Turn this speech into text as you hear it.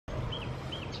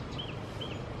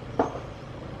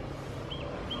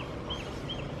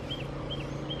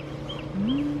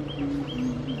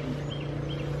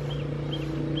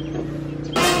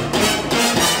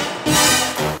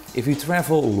if you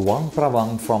travel Luang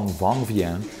Prabang from Vang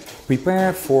Vieng,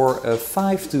 prepare for a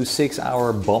 5 to 6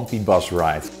 hour bumpy bus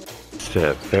ride. It's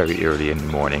very early in the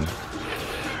morning,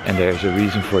 and there's a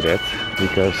reason for that,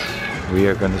 because we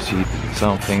are going to see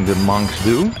something the monks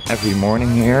do every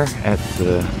morning here at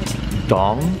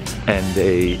dawn, and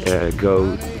they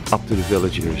go up to the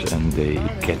villagers and they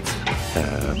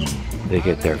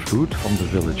get their food from the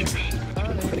villagers.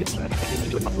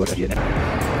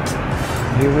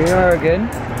 Here we are again.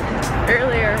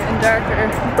 Earlier and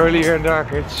darker. Earlier and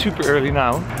darker. It's super early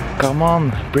now. Come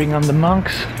on, bring on the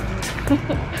monks.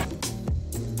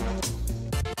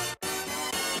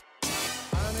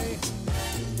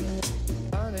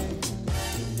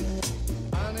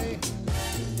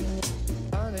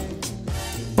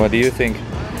 What do you think? I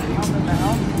don't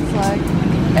know. It's like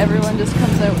everyone just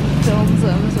comes out and films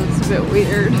them, so it's a bit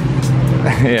weird.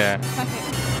 Yeah.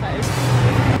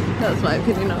 That's my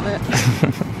opinion on it.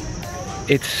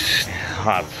 It's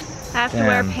hot. I have to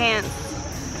wear pants.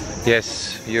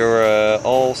 Yes, you're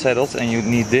all settled and you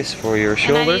need this for your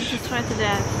shoulders. And I need to sweat to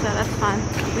death, so that's fine.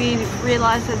 We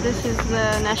realized that this is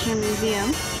the National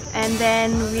Museum, and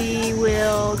then we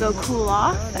will go cool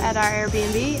off at our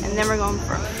Airbnb, and then we're going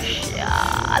for a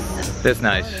shot. That's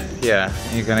nice. Yeah,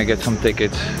 you're gonna get some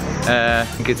tickets. I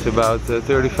think it's about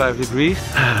 35 degrees.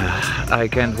 I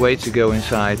can't wait to go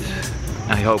inside.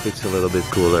 I hope it's a little bit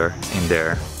cooler in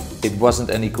there. It wasn't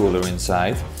any cooler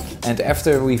inside, and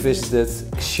after we visited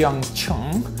Chiang,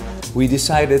 we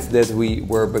decided that we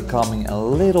were becoming a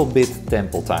little bit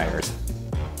temple tired.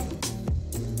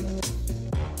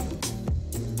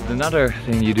 Another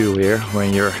thing you do here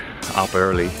when you're up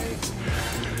early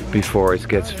before it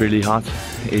gets really hot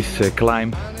is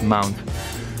climb Mount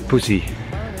Pussy.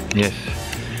 Yes,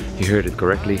 you heard it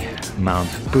correctly, Mount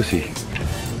Pussy.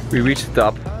 We reached the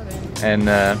top, and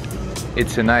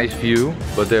it's a nice view,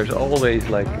 but there's always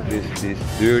like this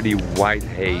dirty white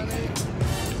haze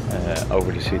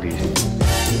over the cities.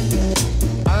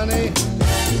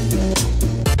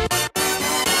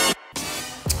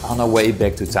 On our way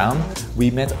back to town, we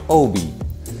met Obi.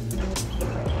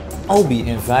 Obi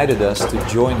invited us to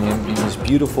join him in his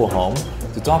beautiful home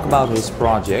to talk about his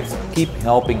project, Keep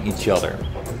Helping Each Other.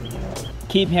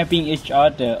 Keep Helping Each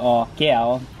Other, or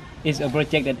KEL, is a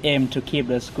project that aims to keep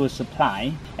the school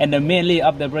supply. And the mainly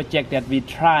of the project that we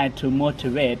try to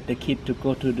motivate the kids to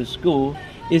go to the school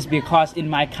is because in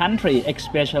my country,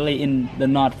 especially in the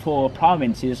North 4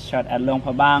 provinces such as Luang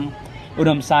Prabang,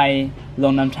 Udom Sai,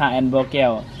 Long Nam Tra and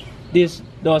Bokeo,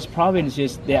 those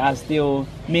provinces, there are still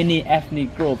many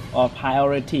ethnic groups of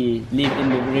priority live in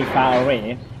the very far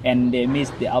away, and they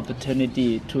miss the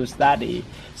opportunity to study.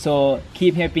 So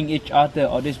Keep Helping Each Other,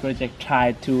 or this project,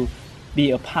 try to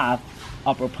be a part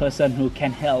of a person who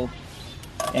can help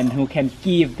and who can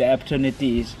give the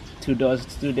opportunities to those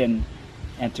students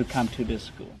and to come to the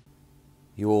school.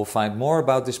 You will find more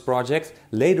about this project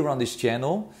later on this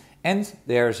channel, and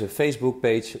there's a Facebook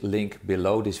page link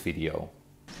below this video.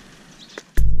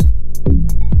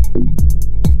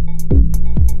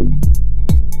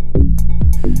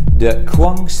 The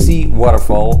Quang Si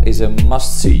waterfall is a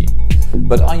must-see,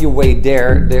 but on your way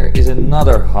there is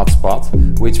another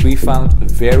hotspot which we found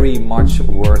very much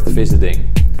worth visiting,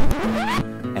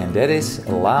 and that is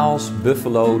Laos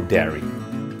Buffalo Dairy.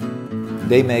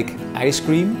 They make ice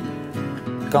cream,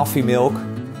 coffee milk,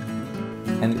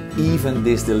 and even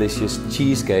this delicious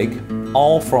cheesecake,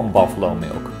 all from buffalo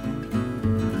milk.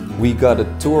 We got a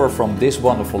tour from this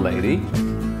wonderful lady.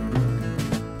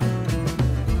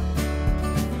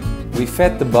 We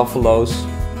fed the buffaloes.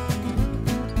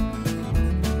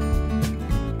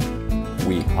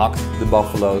 We hugged the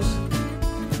buffaloes.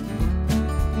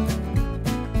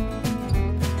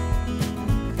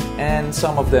 And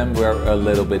some of them were a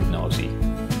little bit nosy.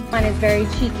 Mine is very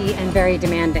cheeky and very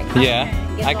demanding. Yeah,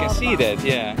 I can see that.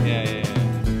 Yeah.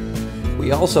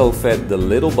 We also fed the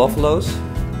little buffaloes.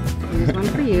 Here's one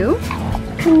for you.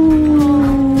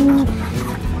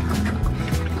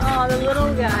 Oh, the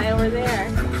little guy over there.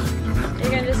 You're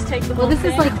gonna just take the whole Well, this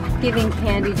thing? is like giving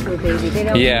candy to a baby. They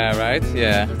don't. Yeah, right?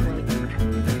 Yeah.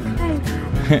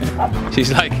 Hey.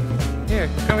 She's like, here,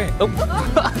 come here. Oh.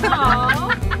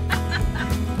 Aww.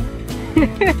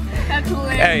 That's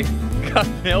hilarious. Hey, got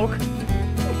milk?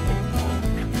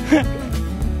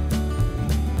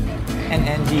 And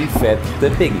Angie fed the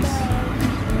piggies.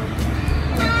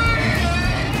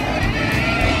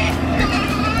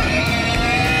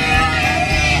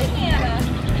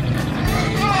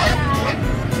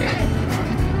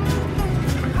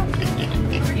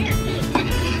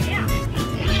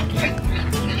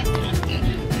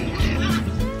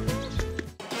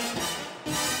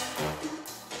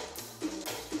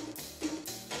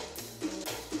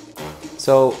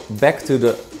 So back to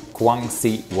the Quang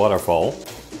Si waterfall.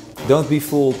 Don't be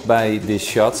fooled by these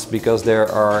shots because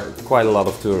there are quite a lot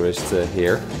of tourists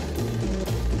here.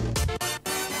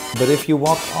 But if you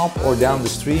walk up or down the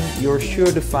stream, you're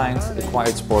sure to find a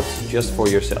quiet spot just for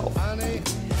yourself.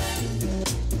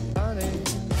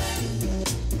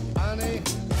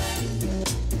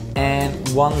 And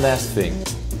one last thing,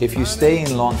 if you stay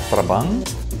in Luang Prabang,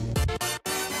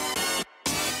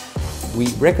 we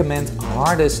recommend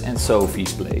Hardis and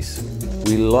Sophie's place.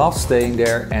 We love staying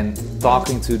there and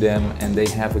talking to them, and they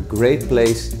have a great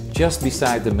place just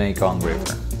beside the Mekong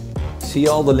River. See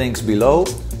all the links below,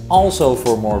 also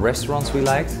for more restaurants we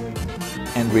liked.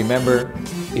 And remember,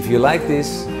 if you like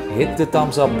this, hit the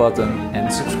thumbs up button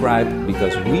and subscribe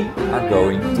because we are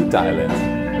going to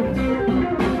Thailand.